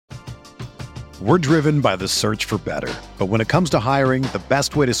We're driven by the search for better. But when it comes to hiring, the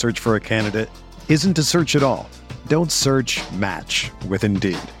best way to search for a candidate isn't to search at all. Don't search, match with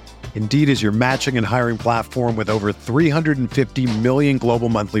Indeed. Indeed is your matching and hiring platform with over 350 million global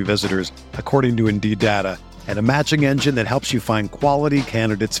monthly visitors, according to Indeed data, and a matching engine that helps you find quality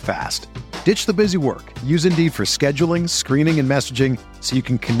candidates fast. Ditch the busy work. Use Indeed for scheduling, screening, and messaging so you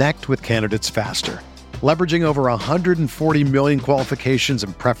can connect with candidates faster. Leveraging over 140 million qualifications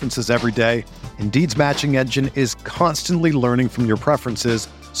and preferences every day, Indeed's matching engine is constantly learning from your preferences,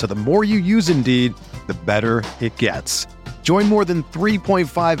 so the more you use Indeed, the better it gets. Join more than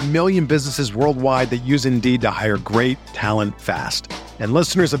 3.5 million businesses worldwide that use Indeed to hire great talent fast. And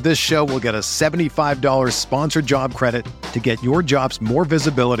listeners of this show will get a $75 sponsored job credit to get your jobs more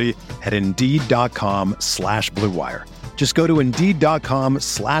visibility at Indeed.com/Blue Wire. Just go to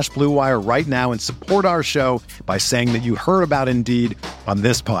Indeed.com/Blue Wire right now and support our show by saying that you heard about Indeed on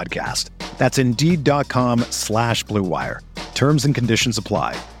this podcast. That's Indeed.com/Blue Wire. Terms and conditions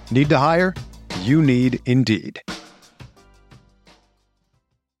apply. Need to hire? You need Indeed.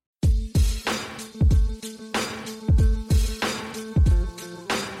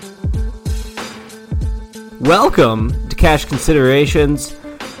 Welcome to Cash Considerations.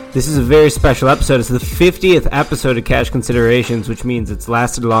 This is a very special episode. It's the 50th episode of Cash Considerations, which means it's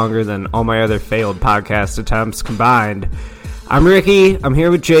lasted longer than all my other failed podcast attempts combined. I'm Ricky. I'm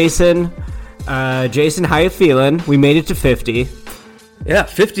here with Jason. Jason, how you feeling? We made it to 50. Yeah,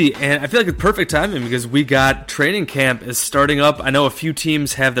 50, and I feel like it's perfect timing because we got training camp is starting up. I know a few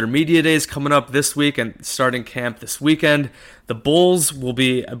teams have their media days coming up this week and starting camp this weekend. The Bulls will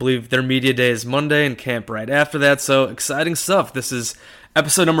be, I believe, their media day is Monday and camp right after that, so exciting stuff. This is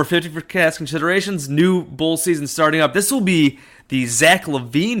episode number 50 for Cash Considerations, new Bulls season starting up. This will be the Zach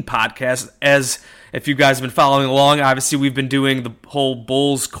LaVine podcast, as if you guys have been following along, obviously we've been doing the whole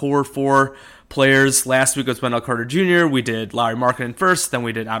Bulls core 4 players. Last week was Wendell Carter Jr., we did Lauri Markkanen first, then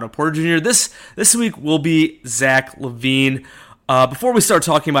we did Otto Porter Jr. This week will be Zach LaVine. Before we start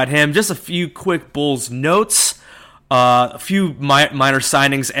talking about him, just a few quick Bulls notes. A few minor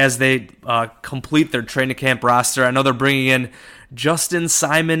signings as they complete their training camp roster. I know they're bringing in Justin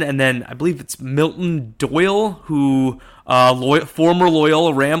Simon, and then I believe it's Milton Doyle, who former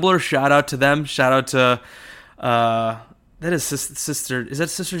Loyola Rambler. Shout out to them. Shout out to that is sister. Is that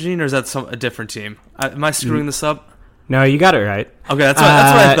Sister Jean or is that a different team? Am I screwing this up? No, you got it right. Okay, that's what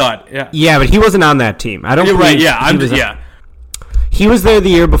I thought. Yeah. Yeah, but he wasn't on that team. I don't. You're right. Yeah, He was there the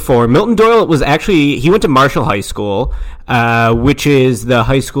year before. Milton Doyle he went to Marshall High School, which is the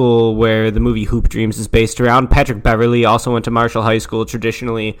high school where the movie Hoop Dreams is based around. Patrick Beverly also went to Marshall High School,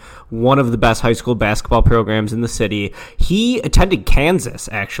 traditionally one of the best high school basketball programs in the city. He attended Kansas,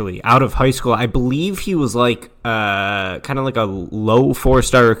 actually, out of high school. I believe he was kind of like a low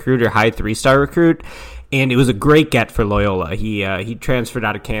 4-star recruit or high 3-star recruit. And it was a great get for Loyola. He transferred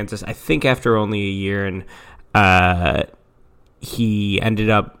out of Kansas, I think, after only a year, and he ended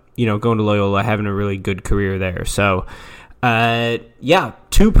up, going to Loyola, having a really good career there. So,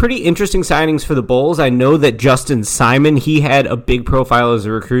 two pretty interesting signings for the Bulls. I know that Justin Simon, he had a big profile as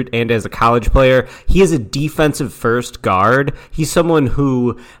a recruit and as a college player. He is a defensive first guard. He's someone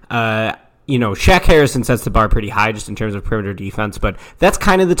who, Shaq Harrison sets the bar pretty high just in terms of perimeter defense, but that's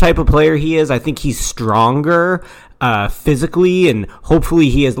kind of the type of player he is. I think he's stronger physically, and hopefully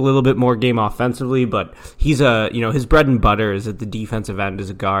he has a little bit more game offensively, but he's his bread and butter is at the defensive end as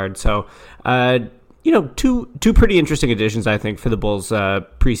a guard. So, two pretty interesting additions, I think, for the Bulls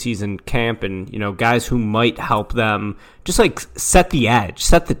preseason camp, and, guys who might help them just set the edge,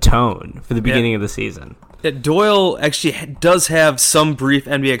 set the tone for the beginning of the season. Yeah, Doyle actually does have some brief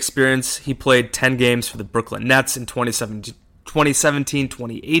NBA experience. He played 10 games for the Brooklyn Nets in 2017,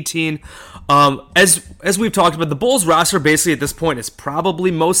 2018. As we've talked about, the Bulls roster basically at this point is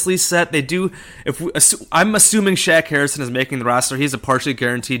probably mostly set. They do, I'm assuming Shaq Harrison is making the roster. He's a partially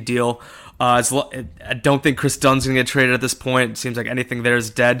guaranteed deal. I don't think Chris Dunn's going to get traded at this point. It seems like anything there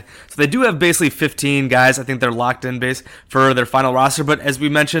is dead. So they do have basically 15 guys. I think they're locked in base for their final roster. But as we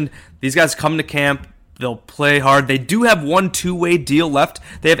mentioned, these guys come to camp. They'll play hard. They do have one two-way deal left.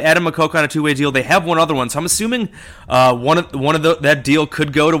 They have Adam McCoke on a two-way deal. They have one other one. So I'm assuming that deal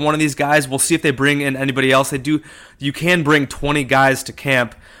could go to one of these guys. We'll see if they bring in anybody else. You can bring 20 guys to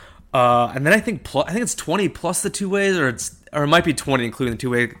camp. And then I think it's 20 plus the two ways, or it might be 20 including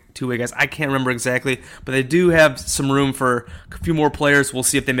the two-way guys. I can't remember exactly, but they do have some room for a few more players. We'll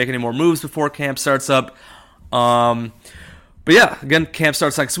see if they make any more moves before camp starts up. But yeah, again, camp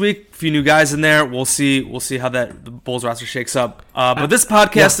starts next week. A few new guys in there. We'll see how the Bulls roster shakes up. But this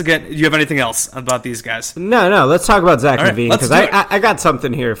podcast, again, do you have anything else about these guys? No. Let's talk about Zach LaVine, because I got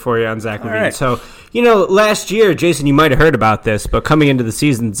something here for you on Zach LaVine. Right. So, last year, Jason, you might have heard about this, but coming into the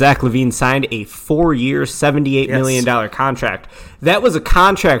season, Zach LaVine signed a 4-year, $78 million contract. That was a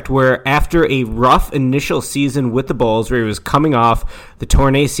contract where after a rough initial season with the Bulls, where he was coming off the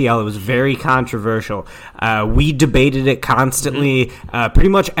torn ACL, it was very controversial. We debated it constantly. Mm-hmm. Pretty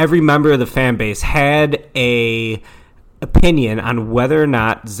much every member of the fan base had a opinion on whether or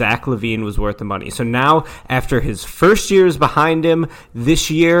not Zach LaVine was worth the money. So now, after his first year is behind him,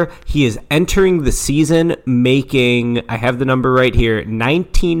 this year he is entering the season making, I have the number right here,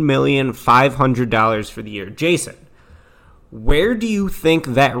 $19,500,000 for the year. Jason, where do you think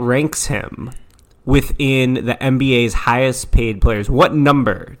that ranks him within the NBA's highest paid players? What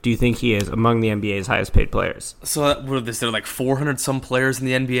number do you think he is among the NBA's highest paid players? So what is there, like 400 some players in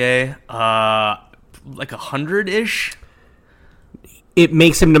the NBA? Like 100-ish? It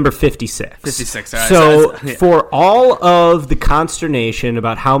makes him number 56. 56, all right. So for all of the consternation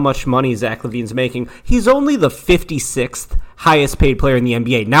about how much money Zach LaVine's making, he's only the 56th highest paid player in the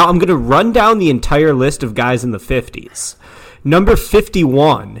NBA. Now I'm going to run down the entire list of guys in the 50s. Number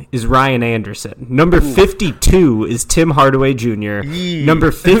 51 is Ryan Anderson. Number 52 is Tim Hardaway Jr.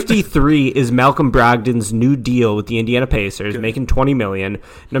 Number 53 is Malcolm Brogdon's new deal with the Indiana Pacers, making $20 million.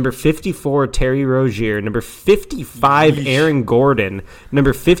 Number 54, Terry Rozier. Number 55, Aaron Gordon.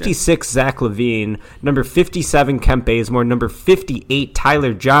 Number 56, Zach LaVine. Number 57, Kent Bazemore. Number 58,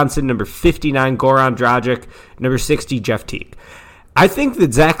 Tyler Johnson. Number 59, Goran Dragic. Number 60, Jeff Teague. I think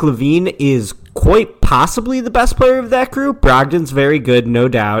that Zach LaVine is quite possibly the best player of that group. Brogdon's very good, no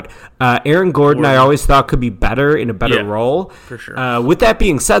doubt. Aaron Gordon, I always thought could be better in a better role. For sure. With that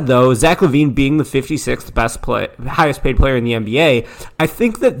being said, though, Zach LaVine being the 56th highest paid player in the NBA, I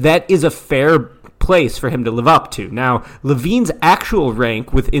think that is a fair place for him to live up to. Now, LaVine's actual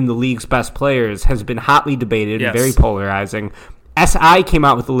rank within the league's best players has been hotly debated and very polarizing. SI came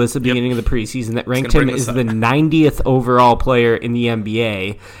out with a list at the beginning of the preseason that ranked him as the 90th overall player in the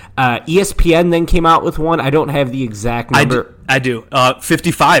NBA. ESPN then came out with one. I don't have the exact number. I do.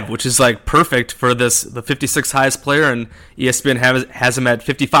 55, which is like perfect for the 56th highest player, and ESPN has him at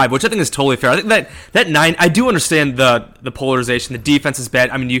 55, which I think is totally fair. I think that 9, I do understand the polarization. The defense is bad.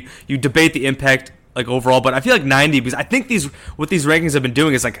 I mean, you debate the impact like overall, but I feel like 90, because I think what these rankings have been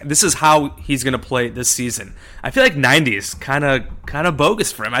doing is like, this is how he's going to play this season. I feel like 90 is kind of bogus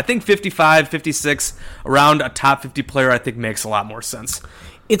for him. I think 55, 56, around a top 50 player, I think makes a lot more sense.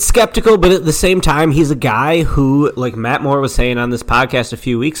 It's skeptical, but at the same time, he's a guy who, like Matt Moore was saying on this podcast a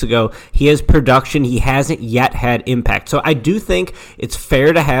few weeks ago, he has production. He hasn't yet had impact. So I do think it's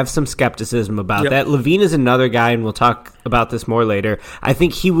fair to have some skepticism about that. LaVine is another guy, and we'll talk about this more later. I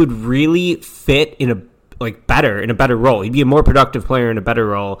think he would really fit in a better role. He'd be a more productive player in a better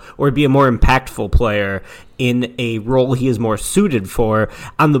role, or he'd be a more impactful player in a role he is more suited for.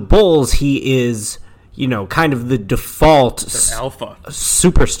 On the Bulls, he is, kind of the default alpha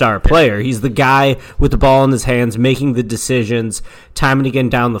superstar player. He's the guy with the ball in his hands, making the decisions time and again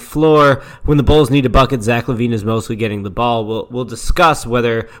down the floor. When the Bulls need a bucket, Zach LaVine is mostly getting the ball. We'll discuss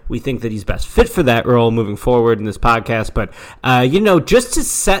whether we think that he's best fit for that role moving forward in this podcast. But, just to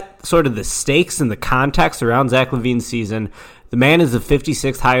set sort of the stakes and the context around Zach LaVine's season, the man is the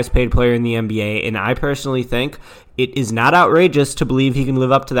 56th highest paid player in the NBA, and I personally think it is not outrageous to believe he can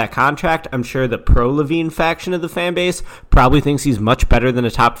live up to that contract. I'm sure the pro-LaVine faction of the fan base probably thinks he's much better than a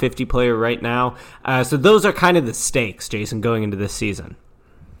top 50 player right now. So those are kind of the stakes, Jason, going into this season.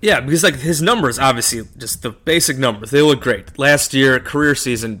 Yeah, because like his numbers, obviously, just the basic numbers, they look great. Last year, career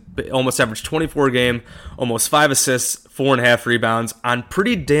season, almost averaged 24 a game, almost 5 assists, 4.5 rebounds, on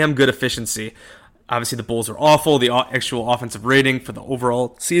pretty damn good efficiency. Obviously, the Bulls are awful. The actual offensive rating for the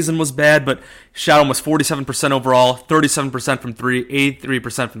overall season was bad, but shot almost 47% overall, 37% from 3,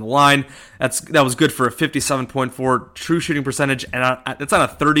 83% from the line. That was good for a 57.4 true shooting percentage, and that's on a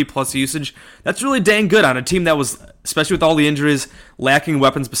 30-plus usage. That's really dang good on a team that was, especially with all the injuries, lacking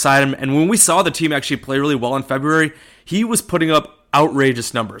weapons beside him. And when we saw the team actually play really well in February, he was putting up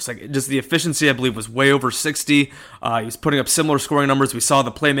outrageous numbers. Like, just the efficiency, I believe, was way over 60. He was putting up similar scoring numbers. We saw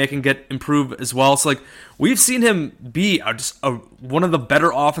the playmaking get improved as well. So, like, we've seen him be one of the better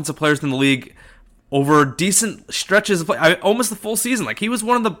offensive players in the league over decent stretches of play, almost the full season. Like, he was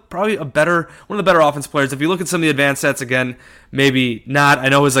one of the better offensive players. If you look at some of the advanced stats again, maybe not. I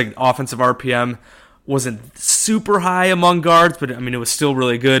know his like offensive RPM wasn't super high among guards, but I mean, it was still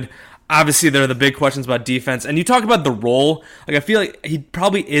really good. Obviously, there are the big questions about defense. And you talk about the role. Like, I feel like he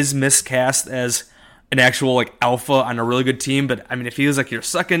probably is miscast as an actual like alpha on a really good team. But I mean, if he was like your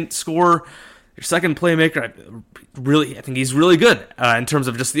second scorer, your second playmaker, I think he's really good in terms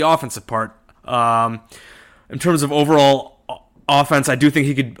of just the offensive part. In terms of overall offense, I do think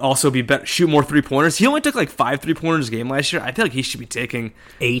he could also be better, shoot more 3-pointers. He only took like 5 3-pointers a game last year. I feel like he should be taking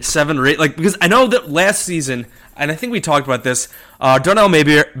 8, 7 or 8. Like, because I know that last season, and I think we talked about this, Darnell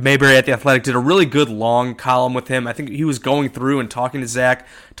Mayberry at The Athletic did a really good long column with him. I think he was going through and talking to Zach,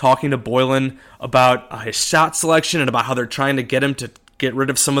 talking to Boylan about his shot selection and about how they're trying to get him to get rid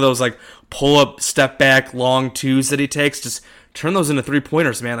of some of those like pull-up, step-back, long twos that he takes. Just turn those into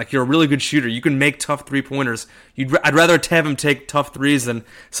 3-pointers, man. Like, you're a really good shooter. You can make tough 3-pointers. I'd rather have him take tough threes than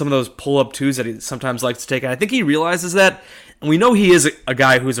some of those pull-up twos that he sometimes likes to take. And I think he realizes that. And we know he is a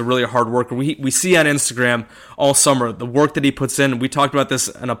guy who's a really hard worker. We see on Instagram all summer the work that he puts in. We talked about this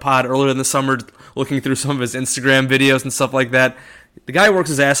in a pod earlier in the summer, looking through some of his Instagram videos and stuff like that. The guy works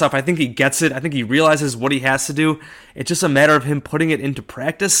his ass off. I think he gets it. I think he realizes what he has to do. It's just a matter of him putting it into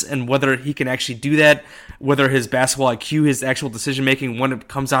practice and whether he can actually do that, whether his basketball IQ, his actual decision-making when it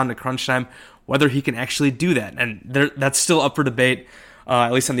comes down to crunch time, whether he can actually do that. And that's still up for debate,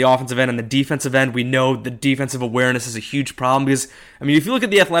 at least on the offensive end. On the defensive end, we know the defensive awareness is a huge problem because, I mean, if you look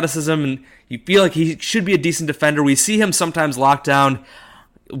at the athleticism and you feel like he should be a decent defender, we see him sometimes locked down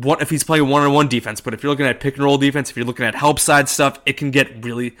if he's playing one-on-one defense. But if you're looking at pick-and-roll defense, if you're looking at help side stuff, it can get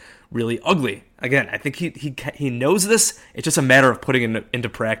really, really ugly. Again, I think he knows this. It's just a matter of putting it into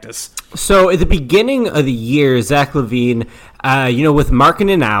practice. So at the beginning of the year, Zach LaVine, with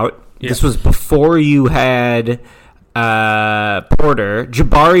Markkanen out, this was before you had Porter.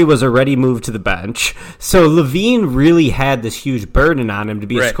 Jabari was already moved to the bench. So LaVine really had this huge burden on him to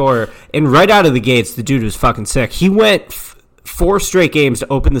be a scorer. And right out of the gates, the dude was fucking sick. He went 4 straight games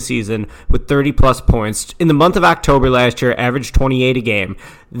to open the season with 30-plus points. In the month of October last year, averaged 28 a game.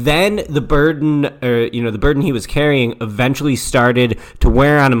 Then the burden he was carrying eventually started to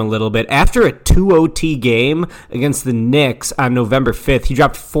wear on him a little bit. After a 2 OT game against the Knicks on November 5th, he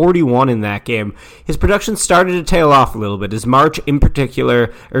dropped 41 in that game. His production started to tail off a little bit. His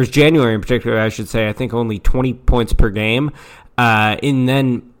January in particular, I should say, I think only 20 points per game. And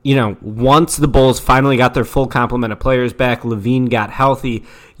then, once the Bulls finally got their full complement of players back, LaVine got healthy,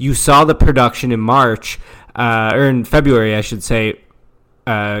 you saw the production in March, or in February, I should say,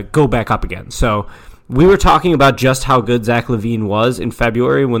 go back up again. So we were talking about just how good Zach LaVine was in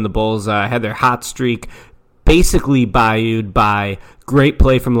February when the Bulls had their hot streak basically buoyed by great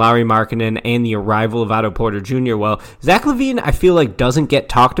play from Lauri Markkanen and the arrival of Otto Porter Jr. Well, Zach LaVine, I feel like, doesn't get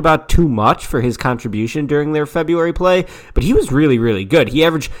talked about too much for his contribution during their February play, but he was really, really good. He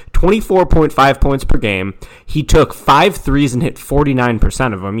averaged 24.5 points per game. He took 5 threes and hit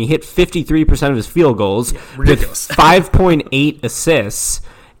 49% of them. He hit 53% of his field goals with 5.8 assists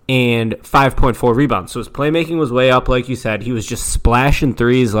and 5.4 rebounds. So his playmaking was way up, like you said. He was just splashing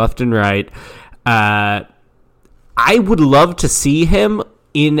threes left and right. I would love to see him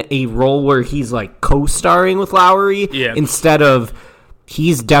in a role where he's like co-starring with Lowry instead of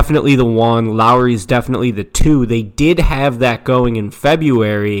he's definitely the 1, Lowry's definitely the 2. They did have that going in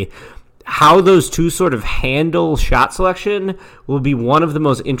February. How those two sort of handle shot selection will be one of the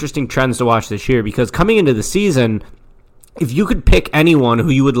most interesting trends to watch this year, because coming into the season, if you could pick anyone who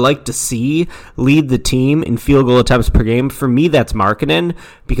you would like to see lead the team in field goal attempts per game, for me, that's Markkanen,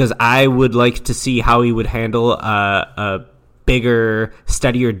 because I would like to see how he would handle a bigger,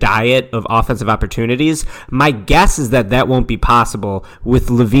 steadier diet of offensive opportunities. My guess is that won't be possible with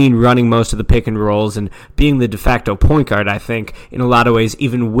LaVine running most of the pick and rolls and being the de facto point guard, I think, in a lot of ways,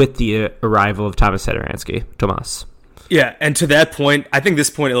 even with the arrival of Tomas Satoransky. Tomas. Yeah, and to that point, I think this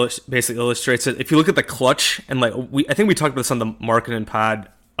point basically illustrates it. If you look at the clutch, and I think we talked about this on the Markkanen pod.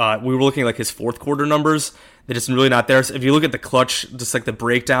 We were looking at his fourth quarter numbers. They're just really not there. So if you look at the clutch, just like the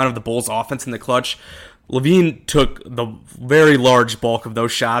breakdown of the Bulls' offense in the clutch, LaVine took the very large bulk of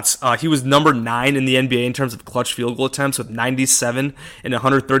those shots. He was number 9 in the NBA in terms of clutch field goal attempts with 97 in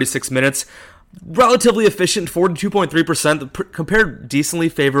 136 minutes. Relatively efficient, 42.3%, compared decently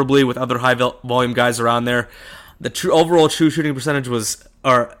favorably with other high-volume guys around there. The overall true shooting percentage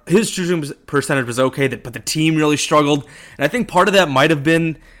his true shooting percentage was okay, but the team really struggled. And I think part of that might have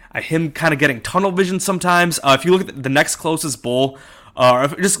been him kind of getting tunnel vision sometimes. If you look at the next closest Bull,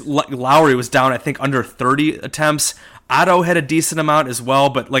 just Lowry was down, I think, under 30 attempts. Otto had a decent amount as well,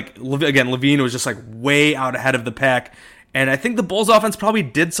 but again, LaVine was just way out ahead of the pack. And I think the Bulls offense probably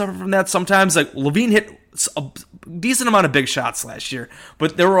did suffer from that sometimes. LaVine hit a decent amount of big shots last year,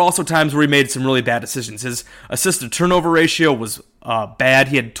 but there were also times where he made some really bad decisions. His assist-to-turnover ratio was bad.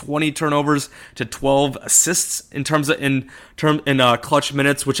 He had 20 turnovers to 12 assists in clutch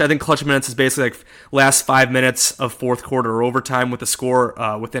minutes, which I think clutch minutes is basically like last 5 minutes of fourth quarter or overtime with the score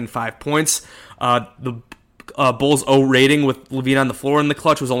within 5 points. The Bulls' O rating with LaVine on the floor in the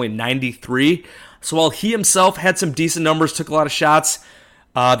clutch was only 93. So while he himself had some decent numbers, took a lot of shots,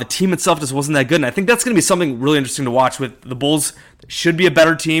 the team itself just wasn't that good. And I think that's going to be something really interesting to watch. With the Bulls should be a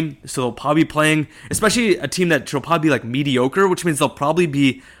better team, so they'll probably be playing, especially a team that will probably be like mediocre, which means they'll probably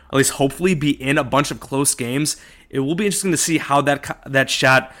be, at least hopefully, be in a bunch of close games. It will be interesting to see how that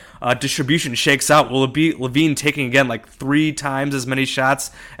shot distribution shakes out. Will it be LaVine taking, again, like 3 times as many shots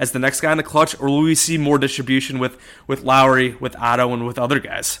as the next guy in the clutch, or will we see more distribution with Lowry, with Otto, and with other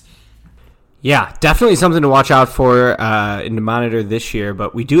guys? Yeah, definitely something to watch out for and to monitor this year.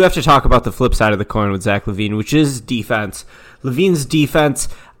 But we do have to talk about the flip side of the coin with Zach LaVine, which is defense. LaVine's defense,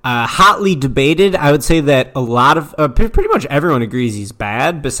 hotly debated. I would say that a lot of pretty much everyone agrees he's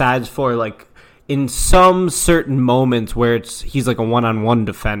bad, besides for like in some certain moments where he's like a one-on-one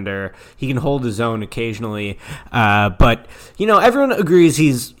defender. He can hold his own occasionally, but everyone agrees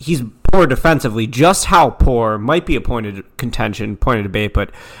he's poor defensively. Just how poor might be a point of contention, point of debate,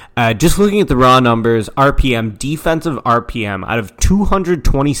 but just looking at the raw numbers, defensive RPM, out of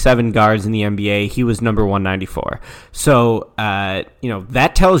 227 guards in the NBA, he was number 194. So,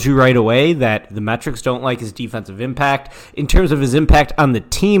 that tells you right away that the metrics don't like his defensive impact. In terms of his impact on the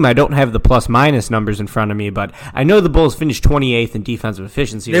team, I don't have the plus-minus numbers in front of me, but I know the Bulls finished 28th in defensive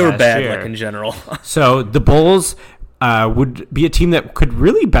efficiency They were bad, year. like in general. So the Bulls would be a team that could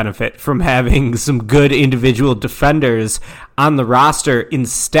really benefit from having some good individual defenders on the roster.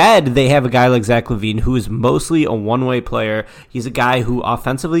 Instead, they have a guy like Zach LaVine, who is mostly a one-way player. He's a guy who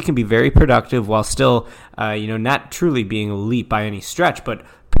offensively can be very productive while still, not truly being elite by any stretch, but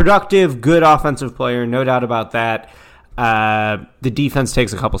productive, good offensive player, no doubt about that. The defense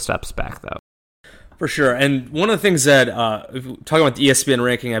takes a couple steps back, though. For sure. And one of the things that, talking about the ESPN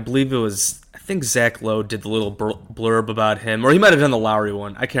ranking, I think Zach Lowe did the little blurb about him, or he might have done the Lowry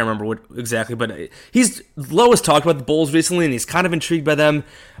one. I can't remember what exactly, but Lowe has talked about the Bulls recently, and he's kind of intrigued by them.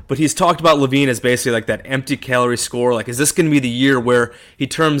 But he's talked about LaVine as basically like that empty calorie score. Like, is this going to be the year where he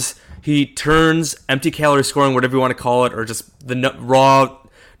turns empty calorie scoring, whatever you want to call it, or just the raw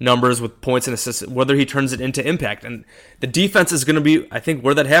numbers with points and assists, whether he turns it into impact? And the defense is going to be, I think,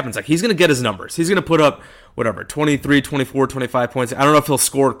 where that happens. Like, he's going to get his numbers. He's going to put up 23, 24, 25 points. I don't know if he'll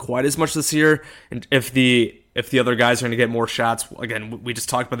score quite as much this year, and if the other guys are going to get more shots. Again, we just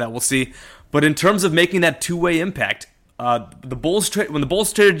talked about that. We'll see. But in terms of making that two-way impact, when the Bulls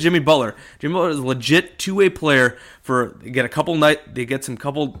traded Jimmy Butler is a legit two-way player. They get some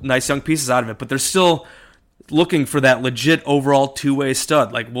couple nice young pieces out of it, but they're still looking for that legit overall two-way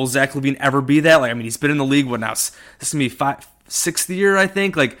stud. Like, will Zach LaVine ever be that? Like, I mean, he's been in the league, what now? This is going to be sixth year, I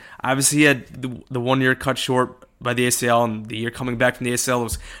think. Like, obviously he had the 1 year cut short by the ACL, and the year coming back from the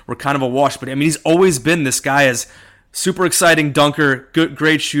ACL were kind of a wash. But I mean, he's always been this guy as super exciting dunker,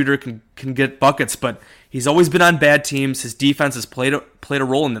 great shooter, can get buckets, but he's always been on bad teams. His defense has played a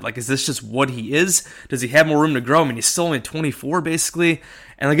role in it. Like, is this just what he is? Does he have more room to grow? I mean, he's still only 24 basically.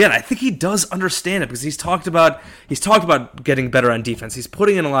 And again, I think he does understand it, because he's talked about getting better on defense. He's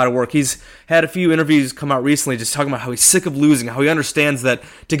putting in a lot of work. He's had a few interviews come out recently just talking about how he's sick of losing, how he understands that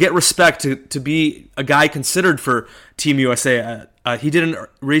to get respect, to be a guy considered for Team USA. He did a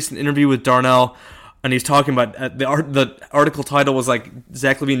recent interview with Darnell, and he's talking about the article title was like,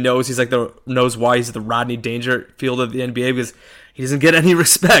 Zach LaVine knows why he's the Rodney Dangerfield of the NBA, because he doesn't get any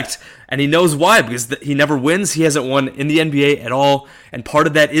respect, and he knows why, because he never wins. He hasn't won in the NBA at all, and part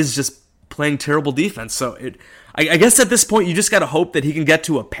of that is just playing terrible defense. So I guess at this point you just got to hope that he can get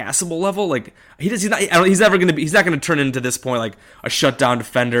to a passable level. Like, he's not going to turn into this point like a shutdown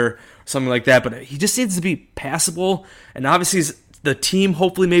defender or something like that, but he just needs to be passable. And obviously the team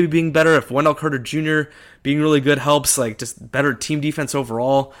hopefully maybe being better. If Wendell Carter Jr. being really good helps, like just better team defense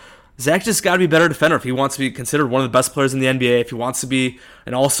overall. Zach just got to be a better defender if he wants to be considered one of the best players in the NBA, if he wants to be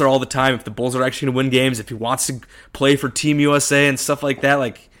an all-star all the time, if the Bulls are actually going to win games, if he wants to play for Team USA and stuff like that.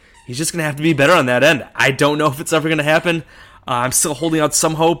 Like, he's just going to have to be better on that end. I don't know if it's ever going to happen. I'm still holding out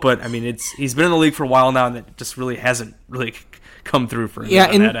some hope, but I mean, he's been in the league for a while now, and it just really hasn't really come through for him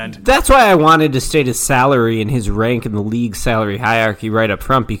on that end. That's why I wanted to state his salary and his rank in the league salary hierarchy right up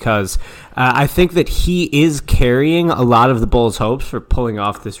front, because I think that he is carrying a lot of the Bulls' hopes for pulling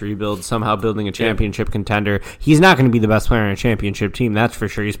off this rebuild, somehow building a championship contender. He's not going to be the best player on a championship team, that's for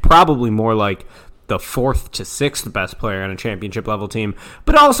sure. He's probably more like the 4th to 6th best player on a championship level team,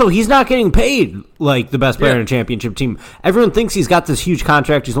 but also he's not getting paid like the best player on a championship team. Everyone thinks he's got this huge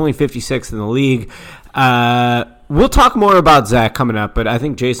contract. He's only 56th in the league. We'll talk more about Zach coming up, but I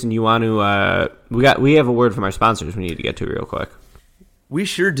think, Jason, you want to we have a word from our sponsors we need to get to real quick. We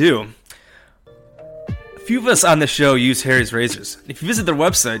sure do. A few of us on the show use Harry's razors. If you visit their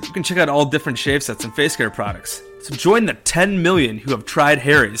website, you can check out all different shave sets and face care products. So join the 10 million who have tried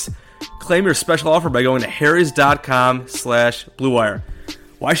Harry's. Claim your special offer by going to harrys.com/bluewire.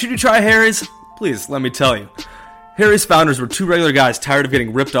 Why should you try Harry's? Please, let me tell you. Harry's founders were two regular guys tired of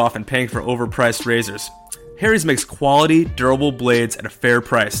getting ripped off and paying for overpriced razors. Harry's makes quality, durable blades at a fair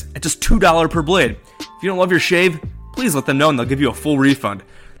price, at just $2 per blade. If you don't love your shave, please let them know and they'll give you a full refund.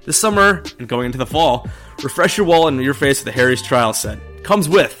 This summer, and going into the fall, refresh your wallet and your face with the Harry's trial set. Comes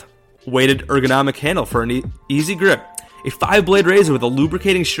with a weighted ergonomic handle for an easy grip, a 5-blade razor with a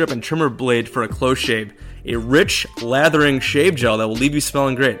lubricating strip and trimmer blade for a close shave, a rich, lathering shave gel that will leave you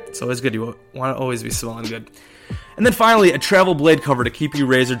smelling great. It's always good. You want to always be smelling good. And then finally, a travel blade cover to keep you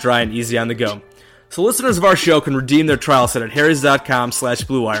razor dry and easy on the go. So listeners of our show can redeem their trial set at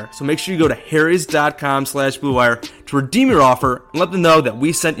harrys.com/bluewire. So make sure you go to harrys.com/bluewire to redeem your offer and let them know that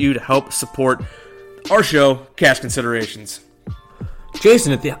we sent you to help support our show, Cash Considerations.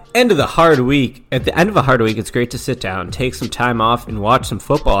 Jason, at the end of a hard week, it's great to sit down, take some time off, and watch some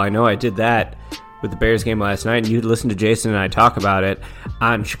football. I know I did that with the Bears game last night, and you'd listen to Jason and I talk about it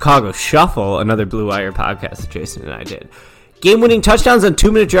on Chicago Shuffle, another Blue Wire podcast that Jason and I did. Game-winning touchdowns on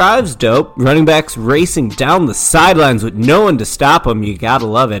 2-minute drives, dope. Running backs racing down the sidelines with no one to stop them. You gotta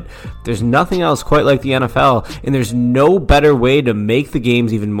love it. There's nothing else quite like the NFL, and there's no better way to make the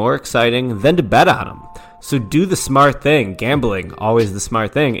games even more exciting than to bet on them. So do the smart thing. Gambling, always the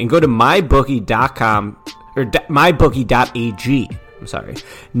smart thing. And go to mybookie.com or mybookie.ag. I'm sorry.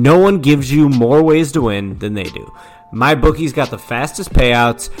 No one gives you more ways to win than they do. MyBookie's got the fastest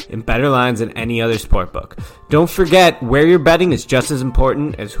payouts and better lines than any other sportbook. Don't forget, where you're betting is just as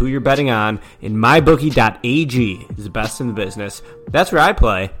important as who you're betting on, and MyBookie.ag is the best in the business. That's where I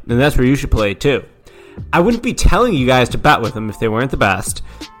play, and that's where you should play too. I wouldn't be telling you guys to bet with them if they weren't the best.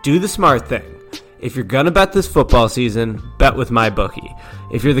 Do the smart thing. If you're going to bet this football season, bet with MyBookie.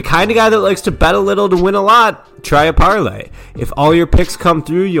 If you're the kind of guy that likes to bet a little to win a lot, try a parlay. If all your picks come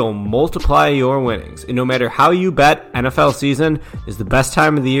through, you'll multiply your winnings. And no matter how you bet, NFL season is the best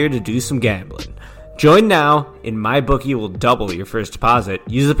time of the year to do some gambling. Join now, and MyBookie will double your first deposit.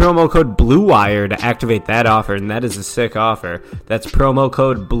 Use the promo code BLUEWIRE to activate that offer, and that is a sick offer. That's promo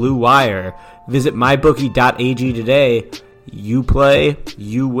code BLUEWIRE. Visit mybookie.ag today. You play,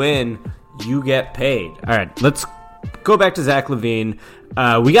 you win, you get paid. All right, let's go back to Zach LaVine.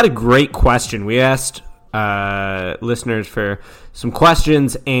 We got a great question. We asked listeners for some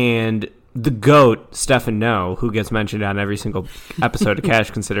questions, and the GOAT, Stefan No, who gets mentioned on every single episode of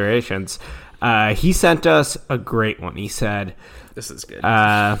Cash Considerations, he sent us a great one. He said, "This is good.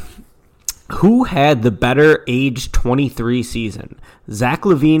 Who had the better age 23 season? Zach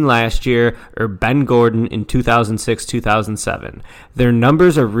LaVine last year or Ben Gordon in 2006-2007? Their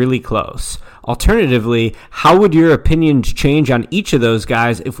numbers are really close. Alternatively, how would your opinions change on each of those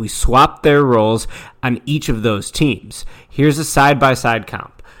guys if we swapped their roles on each of those teams? Here's a side-by-side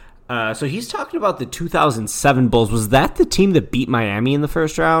comp." So he's talking about the 2007 Bulls. Was that the team that beat Miami in the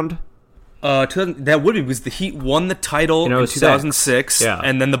first round? That would be, because the Heat won the title in 2006, yeah.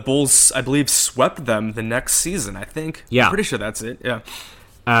 And then the Bulls, I believe, swept them the next season, I think. Yeah. I'm pretty sure that's it, yeah.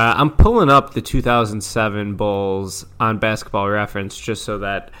 I'm pulling up the 2007 Bulls on Basketball Reference just so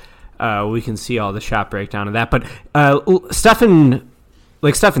that we can see all the shot breakdown of that. But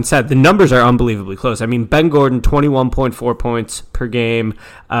like Stefan said, the numbers are unbelievably close. I mean, Ben Gordon, 21.4 points per game.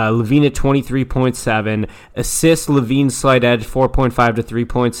 LaVine at 23.7. Assists, LaVine slight edge, 4.5 to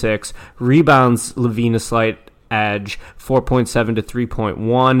 3.6. Rebounds, LaVine a slight edge, 4.7 to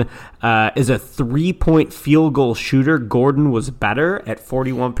 3.1. Is a 3-point field goal shooter. Gordon was better at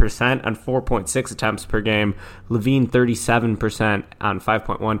 41% on 4.6 attempts per game. LaVine 37% on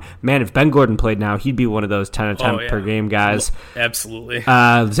 5.1. Man, if Ben Gordon played now, he'd be one of those 10 attempt per game guys. Absolutely.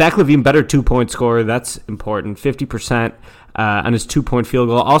 Zach LaVine, better 2-point scorer. That's important. 50% on his 2-point field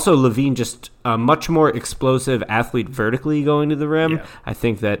goal. Also, LaVine just a much more explosive athlete vertically going to the rim. Yeah. I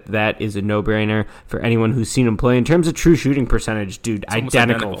think that is a no-brainer for anyone who's seen him play. In terms of true shooting percentage, dude,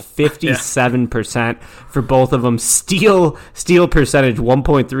 identical. 57% for both of them. Steal percentage,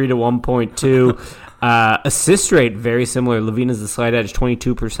 1.3 to 1.2. Assist rate, very similar. LaVine is the slight edge,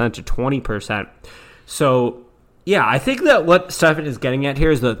 22% to 20%. So, yeah, I think that what Stefan is getting at here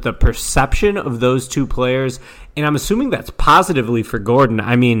is the perception of those two players, and I'm assuming that's positively for Gordon.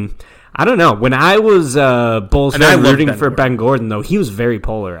 I mean, I don't know. When I was Bulls And I fan love rooting Ben for Gordon. Ben Gordon, though, he was very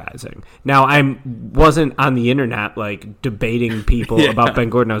polarizing. Now, I wasn't on the internet like debating people about Ben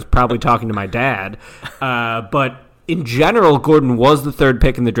Gordon. I was probably talking to my dad. But in general, Gordon was the third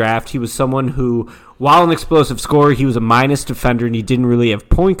pick in the draft. He was someone who, while an explosive scorer, he was a minus defender and he didn't really have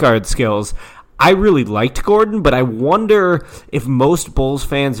point guard skills. I really liked Gordon, but I wonder if most Bulls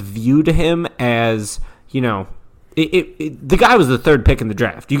fans viewed him as, the guy was the third pick in the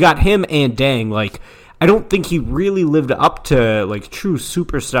draft. You got him and Dang. Like, I don't think he really lived up to like true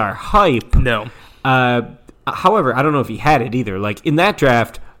superstar hype. No. However, I don't know if he had it either. Like in that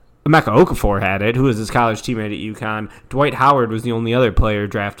draft, Emeka Okafor had it, who was his college teammate at UConn. Dwight Howard was the only other player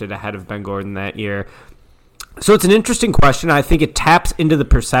drafted ahead of Ben Gordon that year. So it's an interesting question. I think it taps into the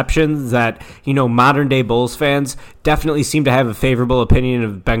perceptions that, modern-day Bulls fans definitely seem to have a favorable opinion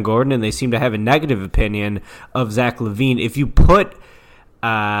of Ben Gordon, and they seem to have a negative opinion of Zach LaVine. If you put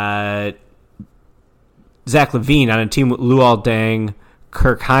Zach LaVine on a team with Luol Deng,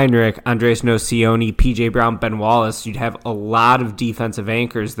 Kirk Heinrich, Andres Nocioni, P.J. Brown, Ben Wallace, you'd have a lot of defensive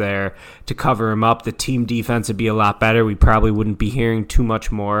anchors there to cover him up. The team defense would be a lot better. We probably wouldn't be hearing too much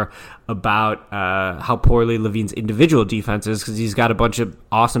more about how poorly LaVine's individual defense is because he's got a bunch of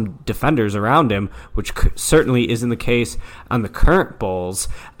awesome defenders around him, which certainly isn't the case on the current Bulls.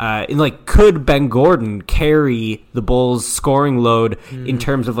 Could Ben Gordon carry the Bulls' scoring load in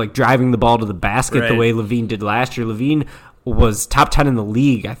terms of driving the ball to the basket the way LaVine did last year? LaVine was top 10 in the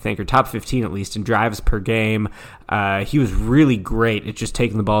league, I think, or top 15 at least in drives per game. He was really great at just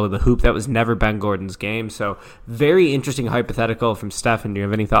taking the ball to the hoop. That was never Ben Gordon's game. So very interesting hypothetical from Stefan. Do you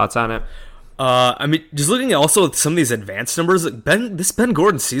have any thoughts on it? Just looking at also some of these advanced numbers, this Ben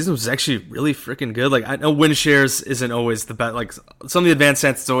Gordon season was actually really freaking good. I know win shares isn't always the best. Some of the advanced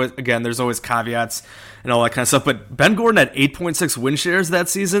stats, there's always caveats and all that kind of stuff. But Ben Gordon had 8.6 win shares that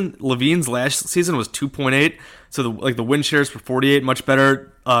season. LaVine's last season was 2.8. So the win shares were 48, much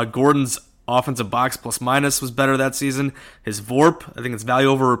better. Gordon's offensive box plus minus was better that season. His VORP, I think it's value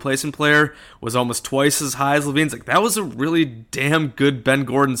over replacement player, was almost twice as high as LaVine's. That was a really damn good Ben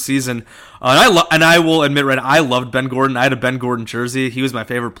Gordon season. And I will admit, I loved Ben Gordon. I had a Ben Gordon jersey. He was my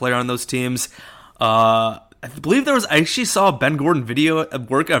favorite player on those teams. I believe I actually saw a Ben Gordon a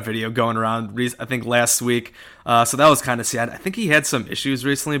workout video going around, I think last week. So that was kind of sad. I think he had some issues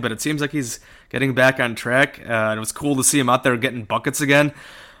recently, but it seems like he's getting back on track. And it was cool to see him out there getting buckets again.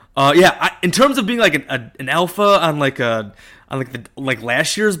 In terms of being an alpha on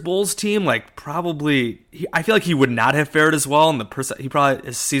last year's Bulls team, probably I feel like he would not have fared as well, and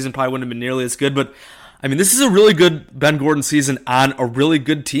his season probably wouldn't have been nearly as good. But this is a really good Ben Gordon season on a really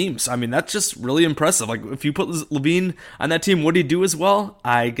good team. So that's just really impressive. If you put LaVine on that team, would he do as well?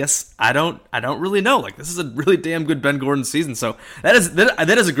 I guess I don't really know. This is a really damn good Ben Gordon season. So that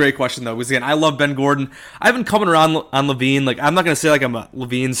is a great question though. Because again, I love Ben Gordon. I've been coming around on LaVine. I'm not gonna say I'm a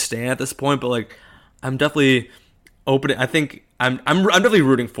LaVine stan at this point, but I'm definitely open. I think I'm definitely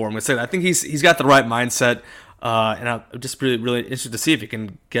rooting for him. I think he's got the right mindset. And I'm just really interested to see if he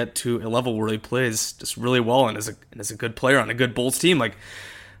can get to a level where he plays just really well and is a good player on a good Bulls team like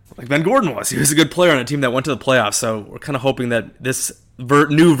Ben Gordon was. He was a good player on a team that went to the playoffs. So we're kind of hoping that this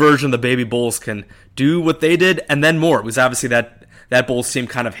new version of the Baby Bulls can do what they did and then more. It was obviously that Bulls team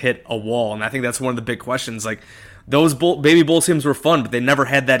kind of hit a wall, and I think that's one of the big questions. Those Baby Bulls teams were fun, but they never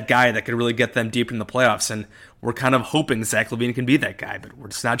had that guy that could really get them deep in the playoffs, and we're kind of hoping Zach LaVine can be that guy, but we're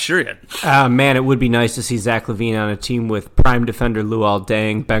just not sure yet. Man, it would be nice to see Zach LaVine on a team with prime defender Luol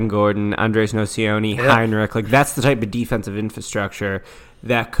Deng, Ben Gordon, Andres Nocioni, Heinrich. That's the type of defensive infrastructure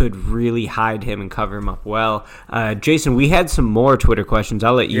that could really hide him and cover him up well. Jason, we had some more Twitter questions.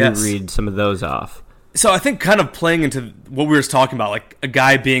 I'll let you read some of those off. So I think kind of playing into what we were just talking about, a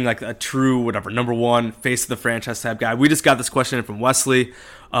guy being a true, number one face of the franchise type guy. We just got this question in from Wesley.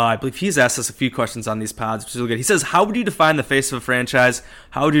 I believe he's asked us a few questions on these pods, which is really good. He says, how would you define the face of a franchise?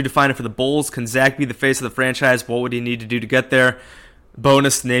 How would you define it for the Bulls? Can Zach be the face of the franchise? What would he need to do to get there?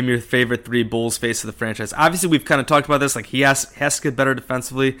 Bonus, name your favorite 3 Bulls face of the franchise. Obviously, we've kind of talked about this. He has to get better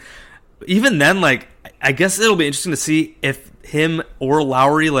defensively. Even then, I guess it'll be interesting to see if him or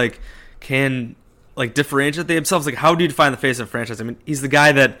Lowry, can differentiate themselves. How do you define the face of a franchise? He's the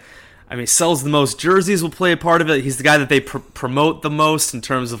guy that sells the most jerseys, will play a part of it. He's the guy that they promote the most in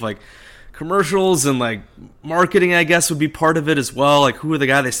terms of commercials and marketing, I guess, would be part of it as well. Who are the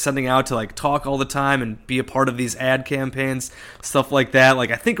guy they're sending out to talk all the time and be a part of these ad campaigns, stuff like that.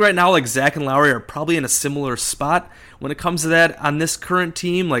 I think right now Zach and Lowry are probably in a similar spot when it comes to that on this current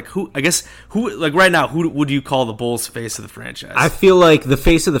team? Like who right now, who would you call the Bulls face of the franchise? I feel like the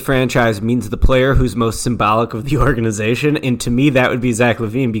face of the franchise means the player who's most symbolic of the organization, and to me that would be Zach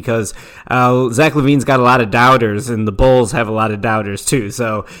LaVine, because Zach LaVine's got a lot of doubters, and the Bulls have a lot of doubters too.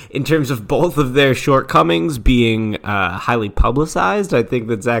 So in terms of both of their shortcomings being highly publicized, I think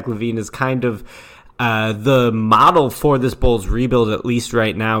that Zach LaVine is kind of the model for this Bulls rebuild, at least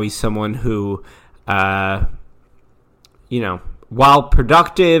right now. He's someone who, while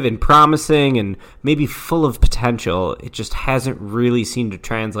productive and promising and maybe full of potential, it just hasn't really seemed to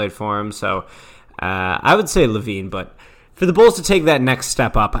translate for him. So I would say LaVine, but for the Bulls to take that next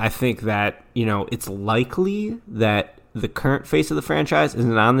step up, I think that, it's likely that the current face of the franchise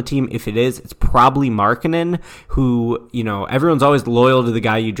isn't on the team. If it is, it's probably Markkanen, who, everyone's always loyal to the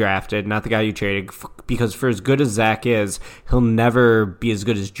guy you drafted, not the guy you traded, because for as good as Zach is, he'll never be as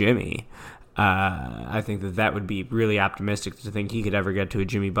good as Jimmy. I think that would be really optimistic to think he could ever get to a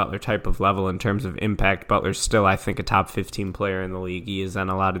Jimmy Butler type of level in terms of impact. Butler's still, I think, a top 15 player in the league. He is on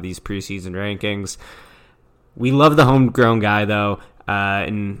a lot of these preseason rankings. We love the homegrown guy, though.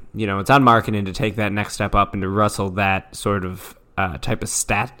 And, it's on Markkanen to take that next step up and to wrestle that sort of type of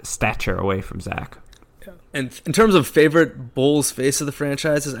stature away from Zach. Yeah. And in terms of favorite Bulls face of the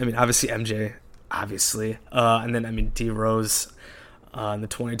franchises, obviously MJ, and then, D Rose in the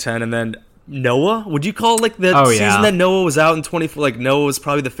 2010, and then Noah. Would you call season that Noah was out in 24? Like Noah was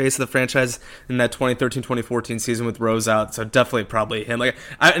probably the face of the franchise in that 2013-2014 season with Rose out. So definitely probably him.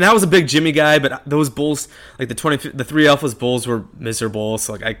 And I was a big Jimmy guy, but those Bulls, the three Alphas Bulls were miserable.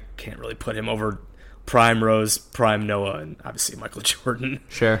 So I can't really put him over prime Rose, prime Noah, and obviously Michael Jordan.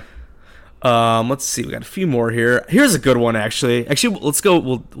 Sure. Let's see. We got a few more here. Here's a good one actually. Let's go.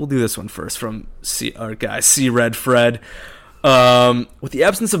 We'll do this one first from our guy C Red Fred. With the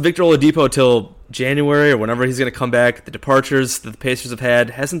absence of Victor Oladipo till January or whenever he's going to come back, the departures that the Pacers have had,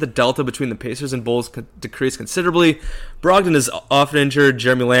 hasn't the delta between the Pacers and Bulls decreased considerably? Brogdon is often injured.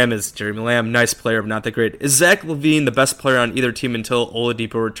 Jeremy Lamb, nice player, but not that great. Is Zach LaVine the best player on either team until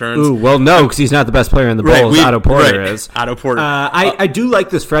Oladipo returns? Ooh, well, no, because he's not the best player in the Bulls. Otto Porter is. Otto Porter. I do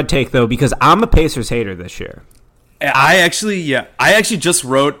like this Fred take, though, because I'm a Pacers hater this year. I actually just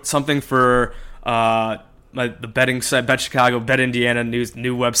wrote something for the betting site, Bet Chicago, Bet Indiana new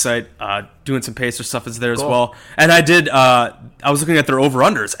website, doing some Pacer stuff is there as well. And I did. I was looking at their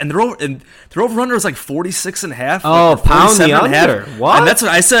over-unders, and their over-under is like 46.5. Oh, pound the under. What? And that's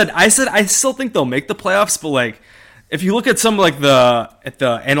what I said. I still think they'll make the playoffs, but if you look at some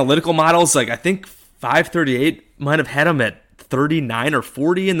the analytical models, I think 538 might have had them at 39 or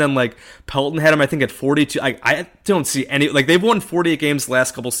 40, and then Pelton had them I think at 42. I don't see any they've won 48 games the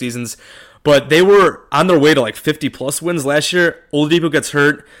last couple seasons, but they were on their way to 50 plus wins last year. Oladipo gets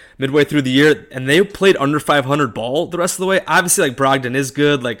hurt midway through the year, and they played under 500 ball the rest of the way. Obviously, Brogdon is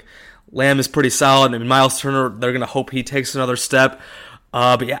good. Lamb is pretty solid. Miles Turner, they're gonna hope he takes another step.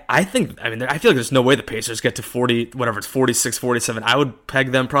 But yeah, I feel like there's no way the Pacers get to 40, whatever it's 46, 47. I would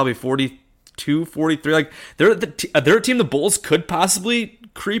peg them probably 42, 43. They're a team the Bulls could possibly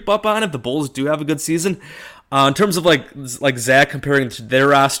creep up on if the Bulls do have a good season. In terms of Zach comparing to their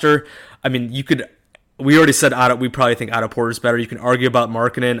roster, we already said we probably think Otto Porter's better. You can argue about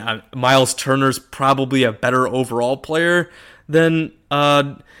Markkanen. Miles Turner's probably a better overall player than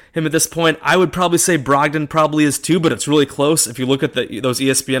him at this point. I would probably say Brogdon probably is too, but it's really close. If you look at those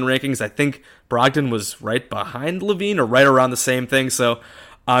ESPN rankings, I think Brogdon was right behind LaVine or right around the same thing. So,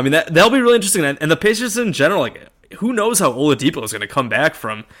 that'll be really interesting. And the Pacers in general, who knows how Oladipo is going to come back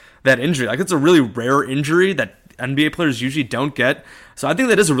from that injury? It's a really rare injury that NBA players usually don't get. So I think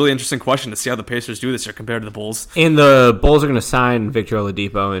that is a really interesting question to see how the Pacers do this year compared to the Bulls. And the Bulls are going to sign Victor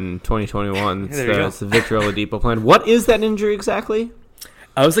Oladipo in 2021. It's the Victor Oladipo plan. What is that injury exactly?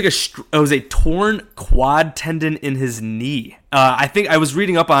 It was a torn quad tendon in his knee. I think I was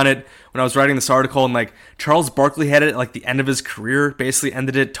reading up on it when I was writing this article, and Charles Barkley had it at the end of his career, basically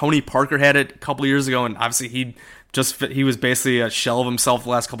ended it. Tony Parker had it a couple of years ago, and obviously he was basically a shell of himself the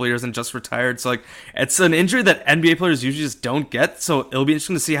last couple of years and just retired. So it's an injury that NBA players usually just don't get. So it'll be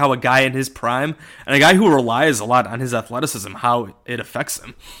interesting to see how a guy in his prime and a guy who relies a lot on his athleticism, how it affects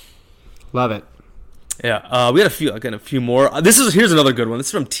him. Love it. Yeah, we had a few more. Here's another good one. This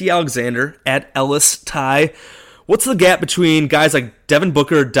is from T. Alexander at Ellis Ty. What's the gap between guys like Devin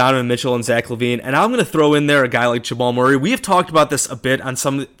Booker, Donovan Mitchell, and Zach LaVine? And I'm going to throw in there a guy like Jamal Murray. We have talked about this a bit on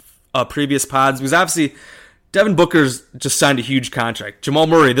some previous pods, because obviously Devin Booker's just signed a huge contract. Jamal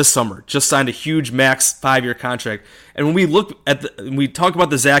Murray this summer just signed a huge max 5-year contract. And when we look at we talk about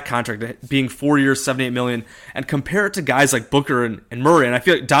the Zach contract being 4 years, $78 million, and compare it to guys like Booker and Murray, and I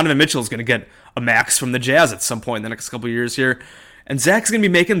feel like Donovan Mitchell is going to get a max from the Jazz at some point in the next couple of years here. And Zach's going to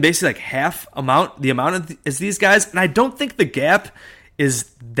be making basically like half the amount as these guys. And I don't think the gap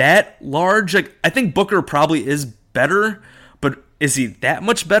is that large. Like, I think Booker probably is better, but is he that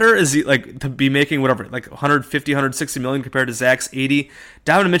much better? Is he like to be making whatever, like 150, 160 million compared to Zach's 80?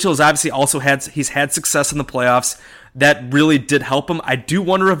 Donovan Mitchell has obviously also had success in the playoffs. That really did help him. I do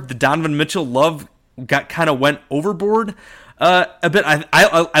wonder if the Donovan Mitchell love went overboard a bit.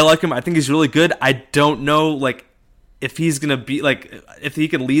 I like him. I think he's really good. I don't know like if he's gonna be like if he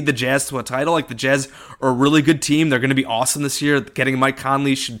can lead the Jazz to a title. Like, the Jazz are a really good team. They're gonna be awesome this year. Getting Mike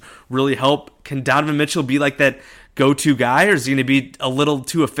Conley should really help. Can Donovan Mitchell be like that go-to guy, or is he going to be a little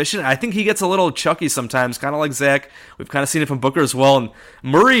too efficient? I think he gets a little chucky sometimes, kind of like Zach. We've kind of seen it from Booker as well. And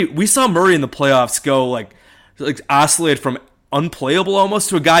Murray, we saw Murray in the playoffs go like oscillate from unplayable almost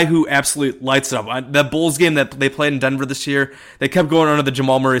to a guy who absolutely lights it up. That Bulls game that they played in Denver this year, they kept going under the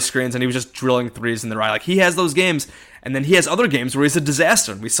Jamal Murray screens, and he was just drilling threes in the eye. Like, he has those games, and then he has other games where he's a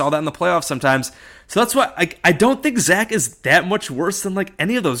disaster. We saw that in the playoffs sometimes. So that's why I don't think Zach is that much worse than like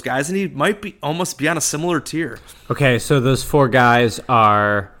any of those guys, and he might be almost be on a similar tier. Okay, so those four guys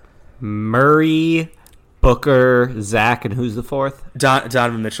are Murray, Booker, Zach, and who's the fourth?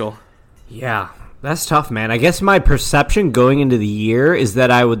 Donovan Mitchell. Yeah, that's tough, man. I guess my perception going into the year is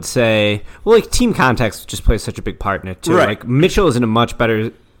that I would say, well, like, team context just plays such a big part in it too. Right. Like, Mitchell is in a much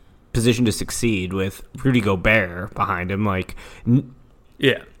better position to succeed with Rudy Gobert behind him. Like,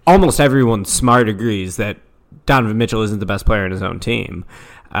 yeah, almost everyone smart agrees that Donovan Mitchell isn't the best player in his own team,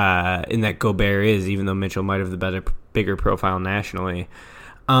 and that Gobert is, even though Mitchell might have the bigger profile nationally.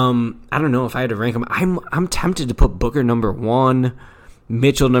 I don't know if I had to rank them. I'm tempted to put Booker number 1,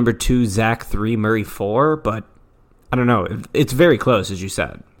 Mitchell number 2, Zach 3, Murray 4, but I don't know. It's very close, as you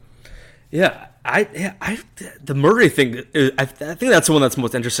said. Yeah, the Murray thing, I think that's the one that's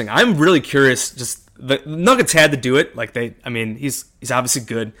most interesting. I'm really curious. Just the Nuggets had to do it. Like, he's obviously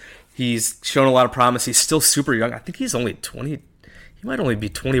good. He's shown a lot of promise. He's still super young. I think he's only 20. He might only be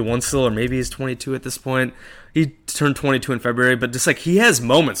 21 still, or maybe he's 22 at this point. He turned 22 in February, but just like, he has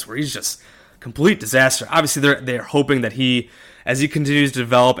moments where he's just complete disaster. Obviously, they're hoping that as he continues to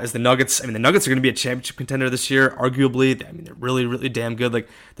develop, as the Nuggets are going to be a championship contender this year, arguably. They're really, really damn good. Like,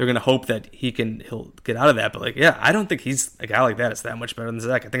 they're going to hope that he'll get out of that. But like, yeah, I don't think he's a guy like that is that much better than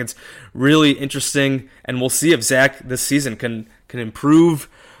Zach. I think it's really interesting, and we'll see if Zach this season can improve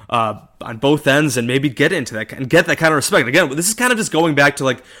on both ends and maybe get into that and get that kind of respect. Again, this is kind of just going back to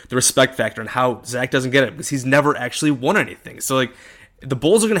like the respect factor and how Zach doesn't get it because he's never actually won anything. So like, the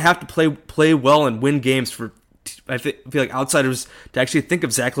Bulls are going to have to play well and win games for, I feel like, outsiders to actually think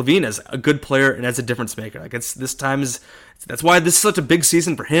of Zach LaVine as a good player and as a difference maker. Like, that's why this is such a big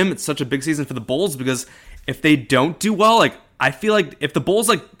season for him. It's such a big season for the Bulls, because if they don't do well, like, I feel like if the Bulls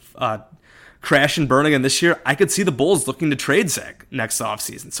crash and burn again this year, I could see the Bulls looking to trade Zach next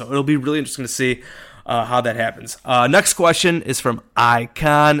offseason. So it'll be really interesting to see how that happens. Next question is from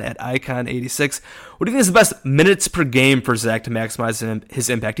Icon at Icon86. What do you think is the best minutes per game for Zach to maximize his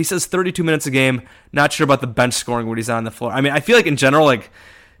impact? He says 32 minutes a game. Not sure about the bench scoring when he's on the floor. I mean, I feel like in general, like,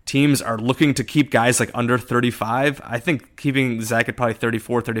 teams are looking to keep guys like under 35. I think keeping Zach at probably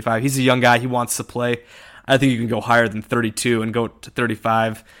 34, 35. He's a young guy. He wants to play. I think you can go higher than 32 and go to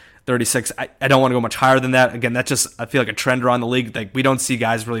 35. 36. I don't want to go much higher than that. Again, that's just, I feel like, a trend around the league. Like, we don't see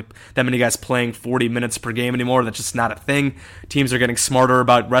that many guys playing 40 minutes per game anymore. That's just not a thing. Teams are getting smarter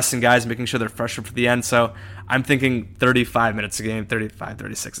about resting guys, making sure they're fresher for the end. So I'm thinking 35 minutes a game, 35,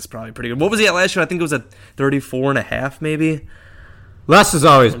 36 is probably pretty good. What was he at last year? I think it was at 34 and a half, maybe. Less is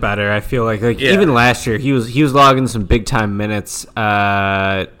always better. I feel like yeah. Even last year, he was logging some big time minutes.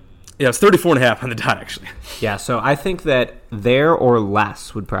 Yeah, it's 34 and a half on the dot, actually. Yeah, so I think that there or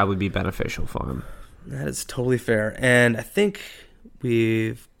less would probably be beneficial for him. That is totally fair. And I think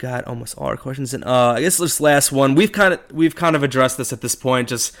we've got almost all our questions in. I guess this last one, we've kind of addressed this at this point.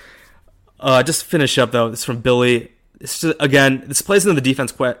 Just finish up, though. It's from Billy. It's just, again, this plays into the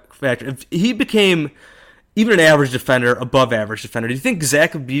defense factor. If he became even an average defender, above average defender, do you think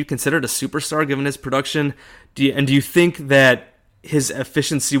Zach would be considered a superstar given his production? Do you think that his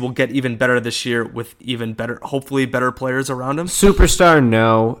efficiency will get even better this year with even better, hopefully better players around him? Superstar,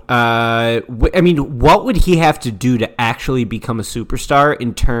 no. I mean, what would he have to do to actually become a superstar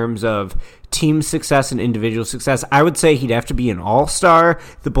in terms of team success and individual success? I would say he'd have to be an all-star.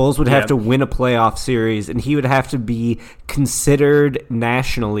 The Bulls would have to win a playoff series, and he would have to be considered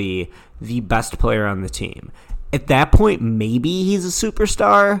nationally the best player on the team. At that point, maybe he's a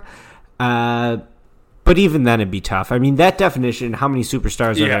superstar, but even then it'd be tough. I mean, that definition, how many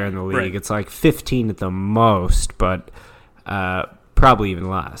superstars are there in the league? Right. It's like 15 at the most, but probably even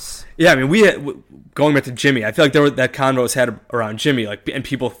less. Yeah, I mean, going back to Jimmy, I feel like that convo was had around Jimmy, like, and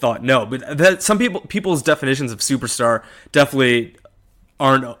people thought no, but some people's definitions of superstar definitely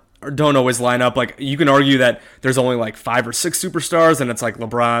don't always line up. Like, you can argue that there's only like 5 or 6 superstars, and it's like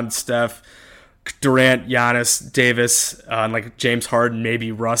LeBron, Steph, Durant, Giannis, Davis, and like James Harden,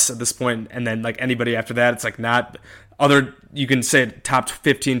 maybe Russ at this point, and then like anybody after that, it's like not other. You can say top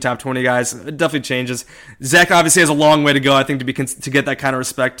 15, top 20 guys. It definitely changes. Zach obviously has a long way to go, I think, to get that kind of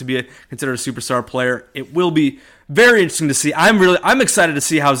respect, to be considered a superstar player. It will be very interesting to see. I'm excited to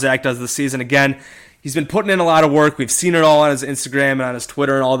see how Zach does this season. Again, he's been putting in a lot of work. We've seen it all on his Instagram and on his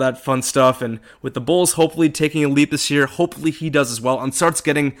Twitter and all that fun stuff. And with the Bulls hopefully taking a leap this year, hopefully he does as well and starts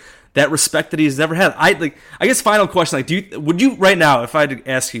getting that respect that he's never had. I guess final question, like, would you right now, if I had to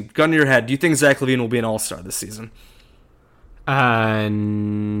ask you, gun to your head, do you think Zach LaVine will be an all-star this season?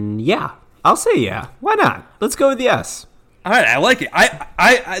 Yeah. I'll say yeah. Why not? Let's go with yes. All right, I like it.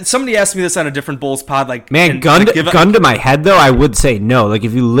 I somebody asked me this on a different Bulls pod. Like, man, gun to my head though, I would say no. Like,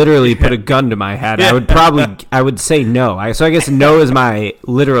 if you literally put a gun to my head, I would say no. So I guess no is my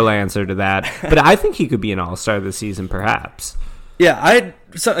literal answer to that. But I think he could be an all-star this season, perhaps. Yeah,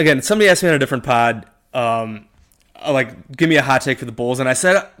 somebody asked me on a different pod, like, give me a hot take for the Bulls, and I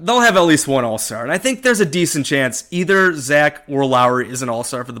said they'll have at least one all-star, and I think there's a decent chance either Zach or Lowry is an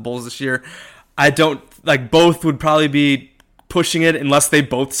all-star for the Bulls this year. I don't like both would probably be pushing it unless they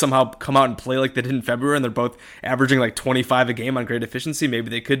both somehow come out and play like they did in February, and they're both averaging like 25 a game on great efficiency.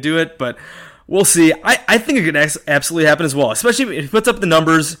 Maybe they could do it, but we'll see. I think it could absolutely happen as well, especially if he puts up the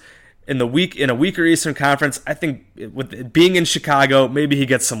numbers in a weaker Eastern Conference. I think with it being in Chicago, maybe he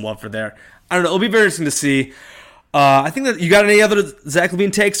gets some love for there. I don't know. It'll be very interesting to see. I think that you got any other Zach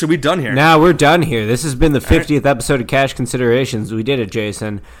LaVine takes? Or are we done here? No, we're done here. This has been the 50th episode of Cash Considerations. We did it,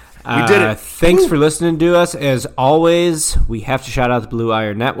 Jason. We did it. Thanks for listening to us. As always, we have to shout out the Blue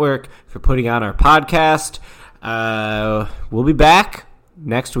Wire Network for putting on our podcast. We'll be back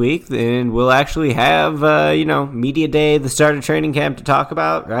next week, and we'll actually have media day, the start of training camp to talk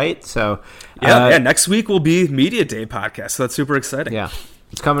about, right? So next week will be media day podcast, so that's super exciting. Yeah,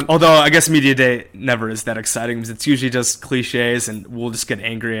 it's coming. Although I guess media day never is that exciting because it's usually just cliches, and we'll just get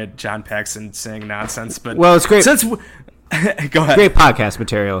angry at John Paxson saying nonsense. But it's great. Go ahead. Great podcast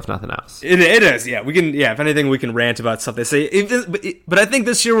material, if nothing else. It is, yeah. We can, if anything, we can rant about stuff they say. But I think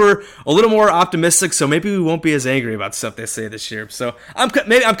this year we're a little more optimistic, so maybe we won't be as angry about stuff they say this year. So I'm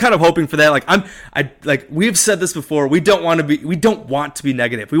kind of hoping for that. Like we've said this before. We don't want to be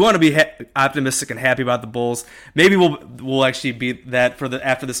negative. We want to be optimistic and happy about the Bulls. Maybe we'll actually be that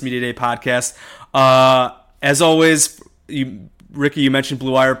after this Media Day podcast. As always, Ricky, you mentioned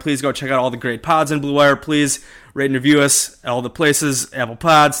Blue Wire. Please go check out all the great pods in Blue Wire. Please rate and review us at all the places, Apple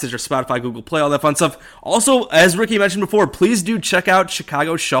Pods, Stitcher, Spotify, Google Play, all that fun stuff. Also, as Ricky mentioned before, please do check out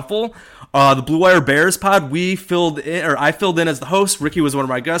Chicago Shuffle, the Blue Wire Bears pod. I filled in as the host. Ricky was one of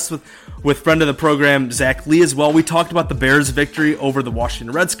my guests with friend of the program, Zach Lee, as well. We talked about the Bears' victory over the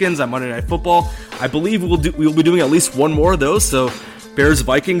Washington Redskins on Monday Night Football. I believe we'll be doing at least one more of those, so Bears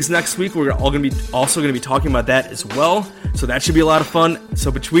Vikings next week. We're also going to be talking about that as well. So that should be a lot of fun.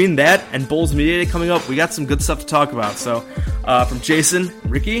 So between that and Bulls Media Day coming up, we got some good stuff to talk about. So from Jason,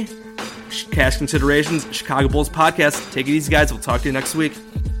 Ricky, Cash Considerations, Chicago Bulls podcast. Take it easy, guys. We'll talk to you next week.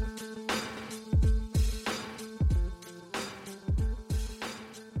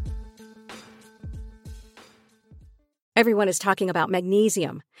 Everyone is talking about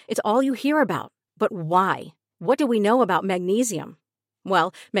magnesium. It's all you hear about. But why? What do we know about magnesium?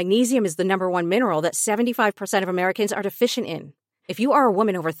 Well, magnesium is the number one mineral that 75% of Americans are deficient in. If you are a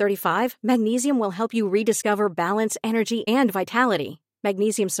woman over 35, magnesium will help you rediscover balance, energy, and vitality.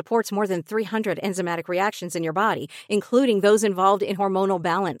 Magnesium supports more than 300 enzymatic reactions in your body, including those involved in hormonal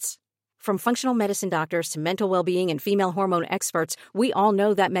balance. From functional medicine doctors to mental well-being and female hormone experts, we all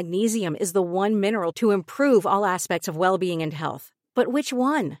know that magnesium is the one mineral to improve all aspects of well-being and health. But which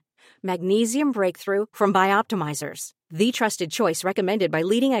one? Magnesium Breakthrough from Bioptimizers, the trusted choice recommended by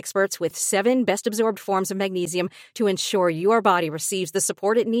leading experts with 7 best-absorbed forms of magnesium to ensure your body receives the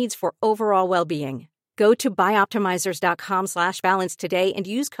support it needs for overall well-being. Go to bioptimizers.com/balance today and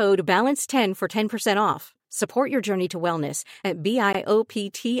use code BALANCE10 for 10% off. Support your journey to wellness at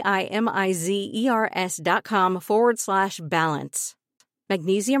bioptimizers.com/balance.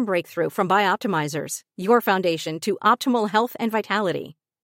 Magnesium Breakthrough from Bioptimizers, your foundation to optimal health and vitality.